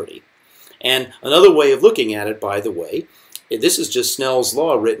property. And another way of looking at it, by the way, this is just Snell's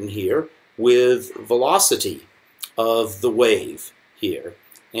law written here with velocity of the wave here.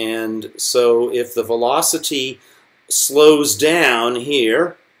 And so if the velocity slows down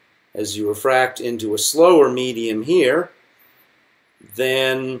here, as you refract into a slower medium here,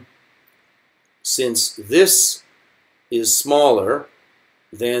 then since this is smaller,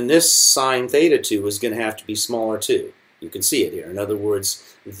 then this sine theta 2 is going to have to be smaller too. You can see it here. In other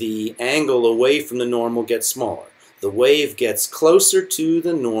words, the angle away from the normal gets smaller. The wave gets closer to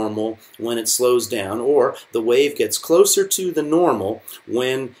the normal when it slows down, or the wave gets closer to the normal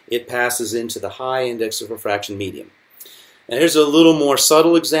when it passes into the high index of refraction medium. And here's a little more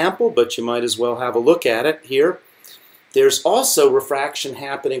subtle example, but you might as well have a look at it here. There's also refraction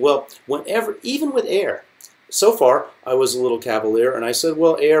happening, well, even with air. So far, I was a little cavalier, and I said,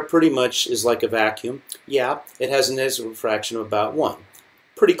 well, air pretty much is like a vacuum. Yeah, it has an index of refraction of about 1.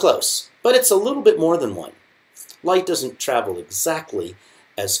 Pretty close, but it's a little bit more than 1. Light doesn't travel exactly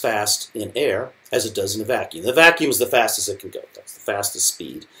as fast in air as it does in a vacuum. The vacuum is the fastest it can go. That's the fastest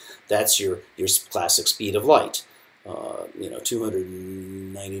speed. That's your classic speed of light.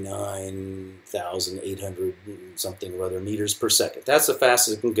 299,800 something or other meters per second. That's the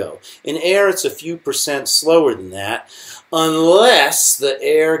fastest it can go. In air, it's a few percent slower than that, unless the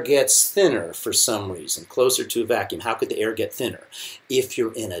air gets thinner for some reason, closer to a vacuum. How could the air get thinner? If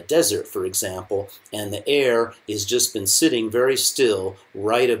you're in a desert, for example, and the air has just been sitting very still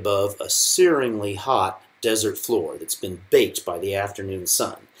right above a searingly hot desert floor that's been baked by the afternoon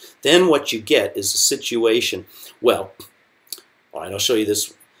sun. Then what you get is a situation, well, all right, I'll show you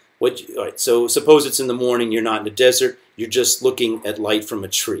this. All right, so suppose it's in the morning, you're not in a desert, you're just looking at light from a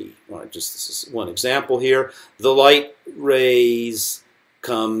tree. All right, this is one example here. The light rays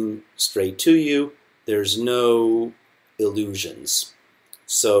come straight to you. there's no illusions.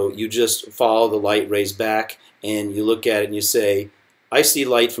 So you just follow the light rays back and you look at it and you say, I see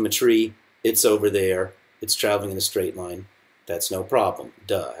light from a tree, it's over there, it's traveling in a straight line. That's no problem.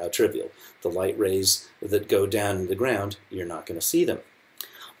 Duh, how trivial. The light rays that go down into the ground, you're not going to see them.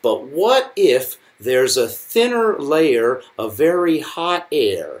 But what if there's a thinner layer of very hot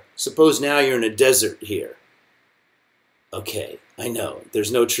air? Suppose now you're in a desert here. Okay, I know,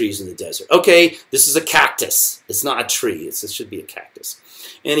 there's no trees in the desert. Okay, this is a cactus. It's not a tree, it should be a cactus.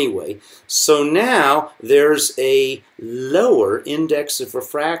 Anyway, so now there's a lower index of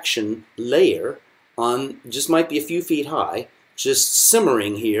refraction layer on, just might be a few feet high, just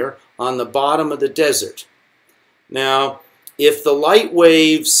simmering here on the bottom of the desert. Now, if the light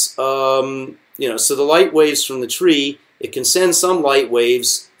waves, so the light waves from the tree, it can send some light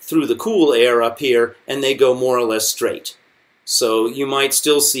waves through the cool air up here, and they go more or less straight. So you might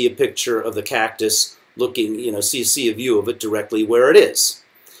still see a picture of the cactus looking, see a view of it directly where it is.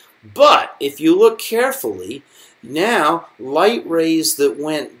 But if you look carefully, now light rays that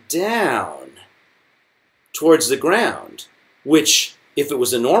went down towards the ground, which if it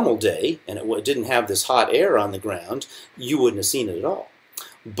was a normal day and it didn't have this hot air on the ground, you wouldn't have seen it at all.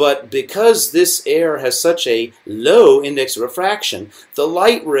 But because this air has such a low index of refraction, the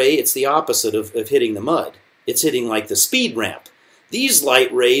light ray, it's the opposite of hitting the mud. It's hitting like the speed ramp. These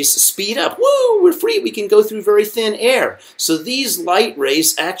light rays speed up. Woo, we're free. We can go through very thin air. So these light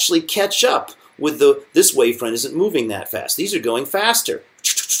rays actually catch up with this wavefront isn't moving that fast. These are going faster.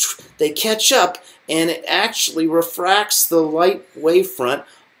 They catch up, and it actually refracts the light wavefront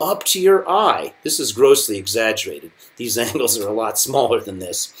up to your eye. This is grossly exaggerated. These angles are a lot smaller than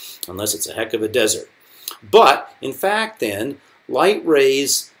this, unless it's a heck of a desert. But, in fact then, light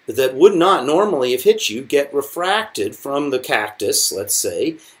rays that would not normally have hit you get refracted from the cactus, let's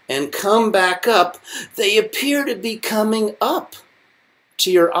say, and come back up. They appear to be coming up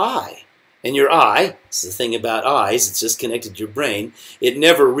to your eye. And your eye, it's the thing about eyes, it's just connected to your brain, it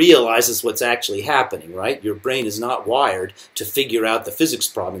never realizes what's actually happening, right? Your brain is not wired to figure out the physics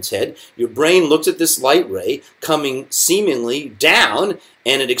problem in its head. Your brain looks at this light ray coming seemingly down,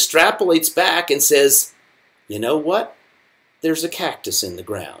 and it extrapolates back and says, you know what? There's a cactus in the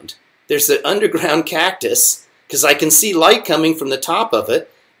ground. There's an underground cactus, because I can see light coming from the top of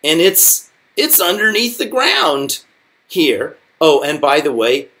it, and it's underneath the ground here. Oh, and by the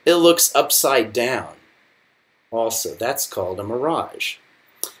way, it looks upside down. Also, that's called a mirage.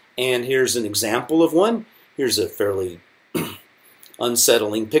 And here's an example of one. Here's a fairly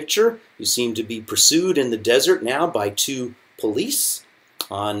unsettling picture. You seem to be pursued in the desert now by two police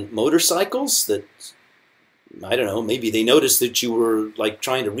on motorcycles that, I don't know, maybe they noticed that you were like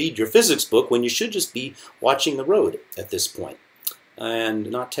trying to read your physics book when you should just be watching the road at this point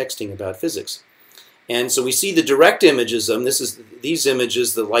and not texting about physics. And so we see the direct images of them. These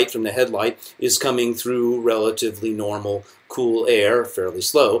images, the light from the headlight is coming through relatively normal, cool air, fairly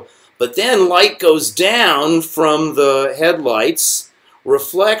slow. But then light goes down from the headlights,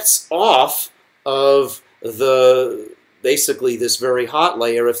 reflects off of basically this very hot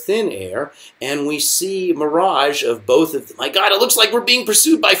layer of thin air, and we see a mirage of both of them. My God, it looks like we're being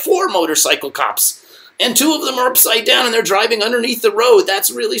pursued by 4 motorcycle cops, and 2 of them are upside down and they're driving underneath the road.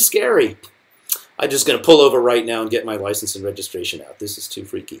 That's really scary. I'm just going to pull over right now and get my license and registration out. This is too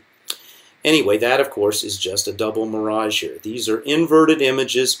freaky. Anyway, that, of course, is just a double mirage here. These are inverted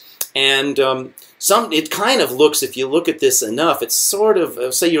images, and it kind of looks, if you look at this enough, it's sort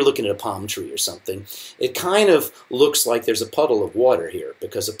of, say you're looking at a palm tree or something, it kind of looks like there's a puddle of water here,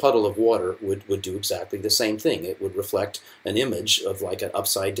 because a puddle of water would do exactly the same thing. It would reflect an image of like an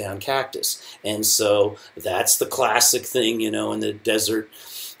upside-down cactus. And so that's the classic thing, in the desert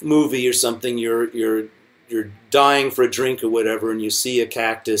movie or something, you're dying for a drink or whatever, and you see a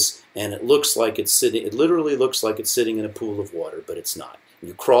cactus, and it looks like it's sitting. It literally looks like it's sitting in a pool of water, but it's not.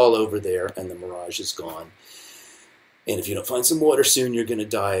 You crawl over there, and the mirage is gone. And if you don't find some water soon, you're going to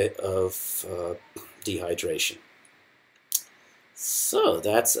die of dehydration. So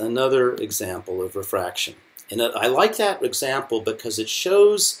that's another example of refraction, and I like that example because it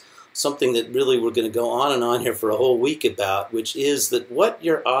shows something that really we're going to go on and on here for a whole week about, which is that what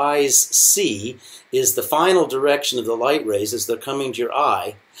your eyes see is the final direction of the light rays as they're coming to your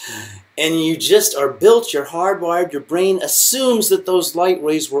eye. And you just are built, you're hardwired, your brain assumes that those light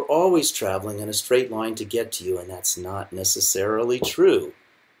rays were always traveling in a straight line to get to you, and that's not necessarily true,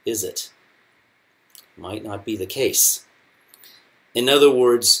 is it? Might not be the case. In other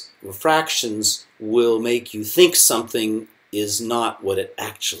words, refractions will make you think something is not what it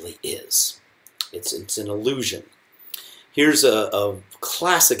actually is. It's an illusion. Here's a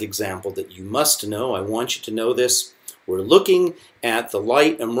classic example that you must know. I want you to know this. We're looking at the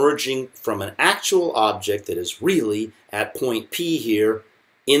light emerging from an actual object that is really at point P here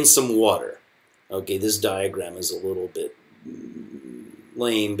in some water. Okay, this diagram is a little bit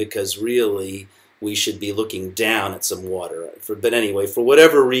lame because really we should be looking down at some water. But anyway, for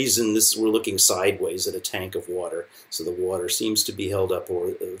whatever reason, we're looking sideways at a tank of water. So the water seems to be held up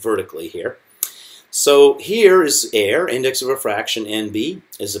vertically here. So here is air, index of refraction NB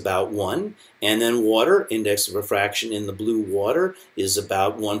is about 1, and then water, index of refraction in the blue water is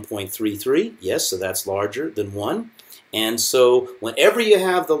about 1.33. Yes, so that's larger than 1. And so whenever you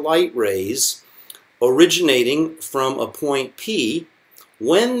have the light rays originating from a point P,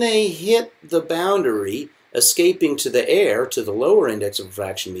 when they hit the boundary, escaping to the air, to the lower index of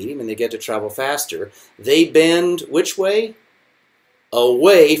refraction medium, and they get to travel faster, they bend which way?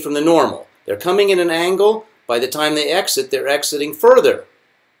 Away from the normal. They're coming in an angle. By the time they exit, they're exiting further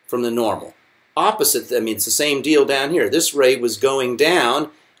from the normal. Opposite, I mean, it's the same deal down here. This ray was going down.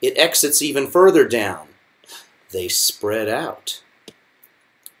 It exits even further down. They spread out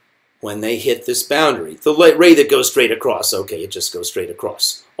when they hit this boundary. The ray that goes straight across, okay, it just goes straight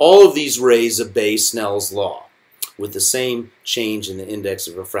across. All of these rays obey Snell's law with the same change in the index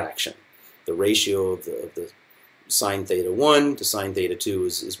of refraction. The ratio of the sine theta 1 to sine theta 2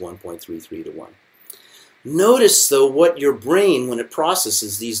 is 1.33 to 1. Notice, though, what your brain, when it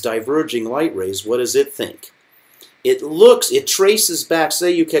processes these diverging light rays, what does it think? It traces back,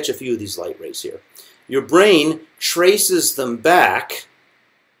 say you catch a few of these light rays here. Your brain traces them back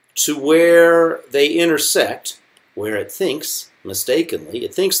to where they intersect, where it thinks, mistakenly,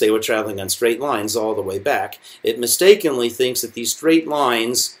 it thinks they were traveling on straight lines all the way back. It mistakenly thinks that these straight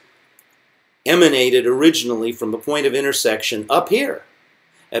lines emanated originally from the point of intersection up here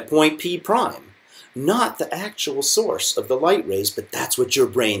at point P prime, not the actual source of the light rays, but that's what your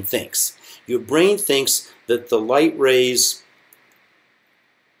brain thinks. Your brain thinks that the light rays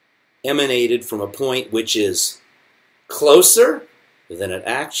emanated from a point which is closer than it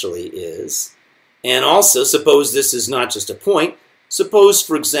actually is. And also, suppose this is not just a point. Suppose,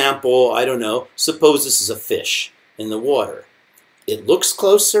 for example, I don't know, suppose this is a fish in the water. It looks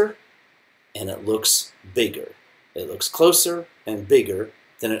closer and it looks bigger. It looks closer and bigger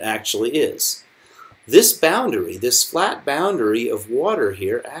than it actually is. This boundary, this flat boundary of water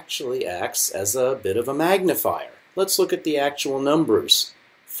here, actually acts as a bit of a magnifier. Let's look at the actual numbers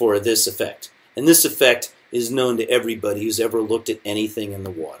for this effect. And this effect is known to everybody who's ever looked at anything in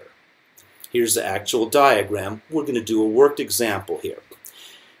the water. Here's the actual diagram. We're going to do a worked example here.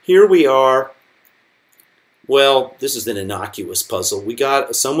 Here we are. Well, this is an innocuous puzzle.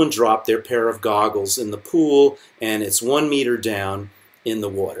 Someone dropped their pair of goggles in the pool, and it's 1 meter down in the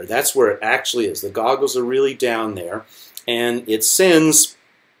water. That's where it actually is. The goggles are really down there, and it sends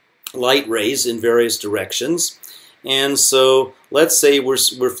light rays in various directions. And so let's say we're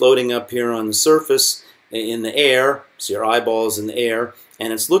floating up here on the surface in the air, so your eyeball is in the air,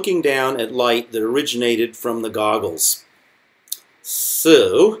 and it's looking down at light that originated from the goggles.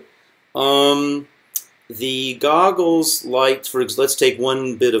 So, the goggles light, let's take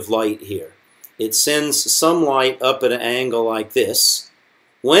one bit of light here. It sends some light up at an angle like this.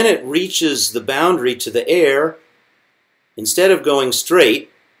 When it reaches the boundary to the air, instead of going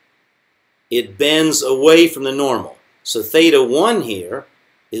straight, it bends away from the normal. So theta 1 here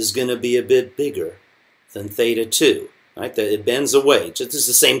is going to be a bit bigger than theta 2. Right? It bends away. This is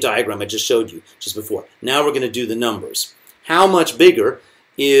the same diagram I just showed you just before. Now we're going to do the numbers. How much bigger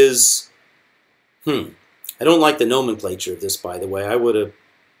is... I don't like the nomenclature of this, by the way. I would have...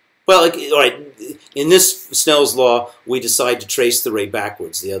 Well, all right, in this Snell's law, we decide to trace the ray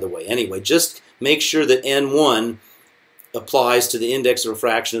backwards the other way. Anyway, just make sure that N1 applies to the index of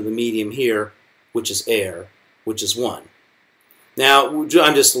refraction of the medium here, which is air, which is 1. Now, I'm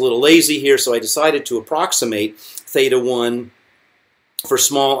just a little lazy here, so I decided to approximate theta 1 for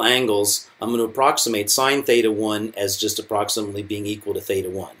small angles. I'm going to approximate sine theta 1 as just approximately being equal to theta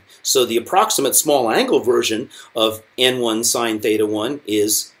 1. So the approximate small angle version of N1 sine theta 1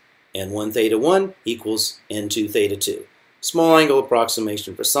 is N1 theta 1 equals N2 theta 2. Small angle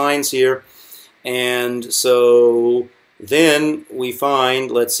approximation for sines here. And so then we find,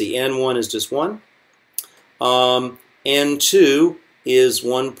 let's see, N1 is just 1. N2 is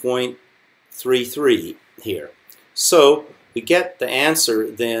 1.33 here. So we get the answer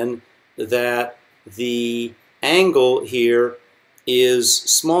then that the angle here is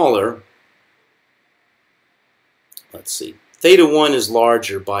smaller. Let's see. Theta 1 is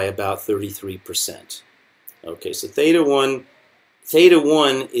larger by about 33%. Okay, so theta 1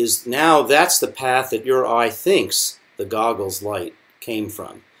 is now, that's the path that your eye thinks the goggles light came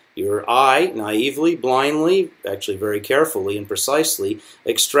from. Your eye, naively, blindly, actually very carefully and precisely,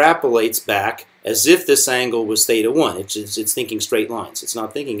 extrapolates back as if this angle was theta 1. It's thinking straight lines. It's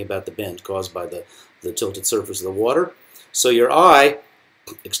not thinking about the bend caused by the tilted surface of the water. So your eye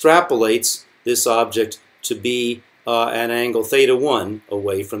extrapolates this object to be an angle theta 1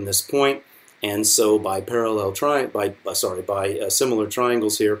 away from this point. And so by similar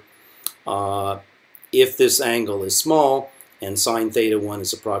triangles here, if this angle is small, and sine theta 1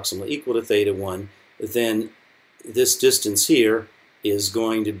 is approximately equal to theta 1, then this distance here is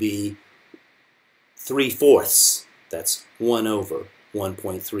going to be 3/4. That's 1 over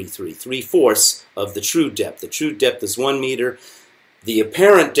 1.33. 3/4 of the true depth. The true depth is 1 meter. The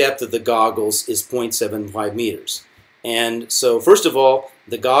apparent depth of the goggles is 0.75 meters. And so, first of all,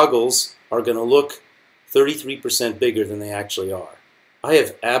 the goggles are going to look 33% bigger than they actually are. I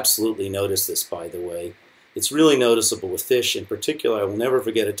have absolutely noticed this, by the way. It's really noticeable with fish. In particular, I will never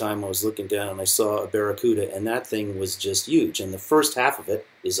forget a time I was looking down and I saw a barracuda, and that thing was just huge. And the first half of it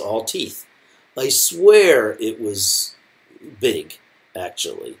is all teeth. I swear it was big,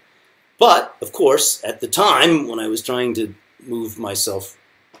 actually. But, of course, at the time, when I was trying to move myself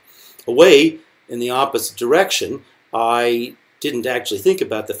away in the opposite direction, I didn't actually think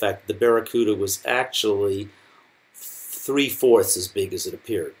about the fact that the barracuda was actually 3/4 as big as it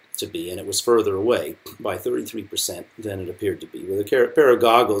appeared to be, and it was further away by 33% than it appeared to be. With a pair of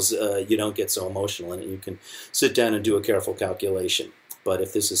goggles, you don't get so emotional in it. You can sit down and do a careful calculation. But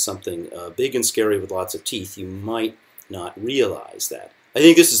if this is something big and scary with lots of teeth, you might not realize that. I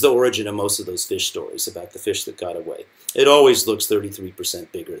think this is the origin of most of those fish stories about the fish that got away. It always looks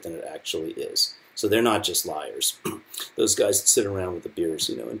 33% bigger than it actually is. So they're not just liars. Those guys that sit around with the beers,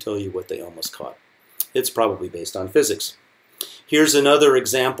 and tell you what they almost caught. It's probably based on physics. Here's another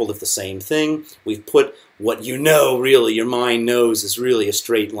example of the same thing. We've put what really, your mind knows is really a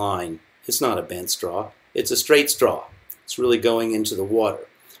straight line. It's not a bent straw. It's a straight straw. It's really going into the water.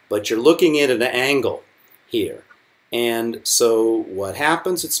 But you're looking at an angle here. And so what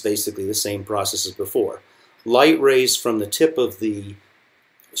happens, it's basically the same process as before. Light rays from the tip of the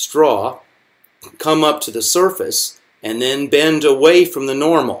straw come up to the surface and then bend away from the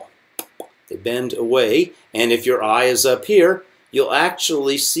normal. They bend away, and if your eye is up here, you'll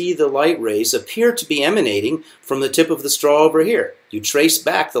actually see the light rays appear to be emanating from the tip of the straw over here. You trace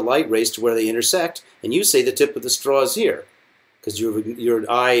back the light rays to where they intersect, and you say the tip of the straw is here, because your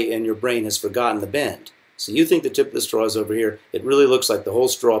eye and your brain has forgotten the bend. So you think the tip of the straw is over here. It really looks like the whole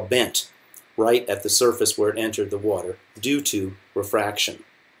straw bent right at the surface where it entered the water due to refraction.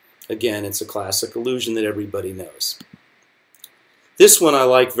 Again, it's a classic illusion that everybody knows. This one I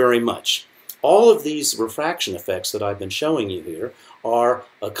like very much. All of these refraction effects that I've been showing you here are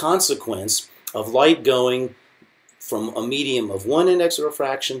a consequence of light going from a medium of one index of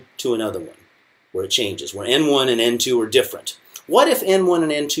refraction to another one, where it changes, where N1 and N2 are different. What if N1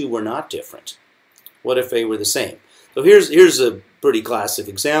 and N2 were not different? What if they were the same? So here's a pretty classic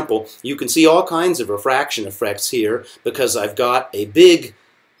example. You can see all kinds of refraction effects here because I've got a big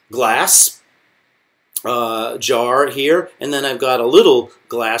glass jar here, and then I've got a little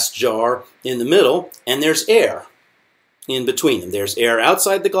glass jar in the middle, and there's air in between them. There's air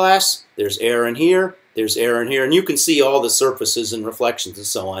outside the glass, there's air in here, there's air in here, and you can see all the surfaces and reflections and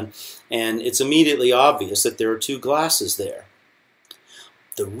so on, and it's immediately obvious that there are two glasses there.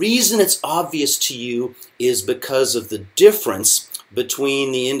 The reason it's obvious to you is because of the difference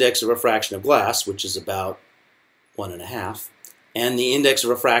between the index of refraction of glass, which is about 1.5, and the index of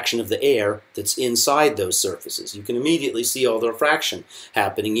refraction of the air that's inside those surfaces. You can immediately see all the refraction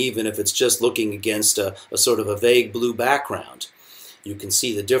happening, even if it's just looking against a sort of a vague blue background. You can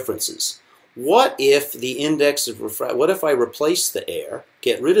see the differences. What if the index of what if I replace the air,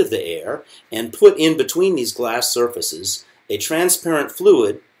 get rid of the air, and put in between these glass surfaces a transparent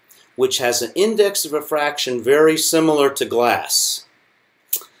fluid which has an index of refraction very similar to glass?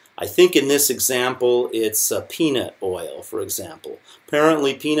 I think in this example it's peanut oil, for example.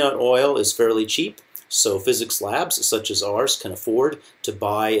 Apparently peanut oil is fairly cheap, so physics labs such as ours can afford to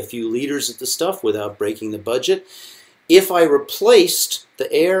buy a few liters of the stuff without breaking the budget. If I replaced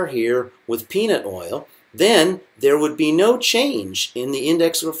the air here with peanut oil, then there would be no change in the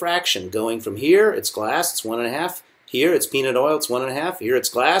index of refraction. Going from here, it's glass, it's 1.5. Here it's peanut oil, it's 1.5. Here it's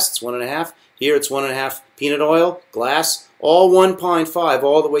glass, it's 1.5. Here it's 1.5 peanut oil, glass, all 1.5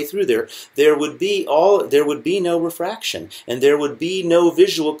 all the way through there. There would be no refraction, and there would be no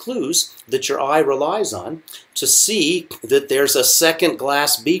visual clues that your eye relies on to see that there's a second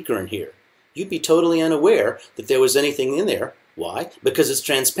glass beaker in here. You'd be totally unaware that there was anything in there. Why? Because it's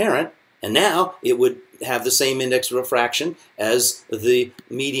transparent And now it would have the same index of refraction as the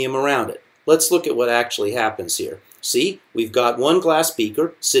medium around it. Let's look at what actually happens here. See, we've got one glass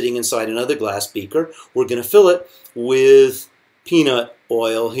beaker sitting inside another glass beaker. We're going to fill it with peanut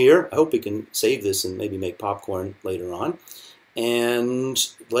oil here. I hope we can save this and maybe make popcorn later on. And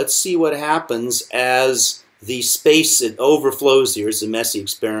let's see what happens as the space, it overflows here. It's a messy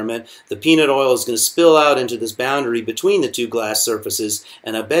experiment. The peanut oil is going to spill out into this boundary between the two glass surfaces,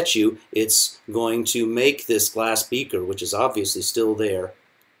 and I bet you it's going to make this glass beaker, which is obviously still there,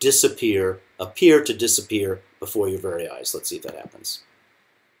 appear to disappear before your very eyes. Let's see if that happens.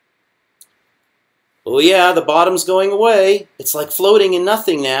 Oh yeah, the bottom's going away. It's like floating in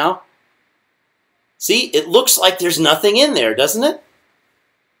nothing now. See, it looks like there's nothing in there, doesn't it?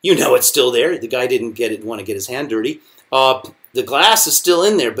 You know it's still there. The guy didn't want to get his hand dirty. The glass is still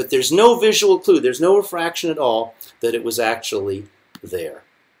in there, but there's no visual clue. There's no refraction at all that it was actually there.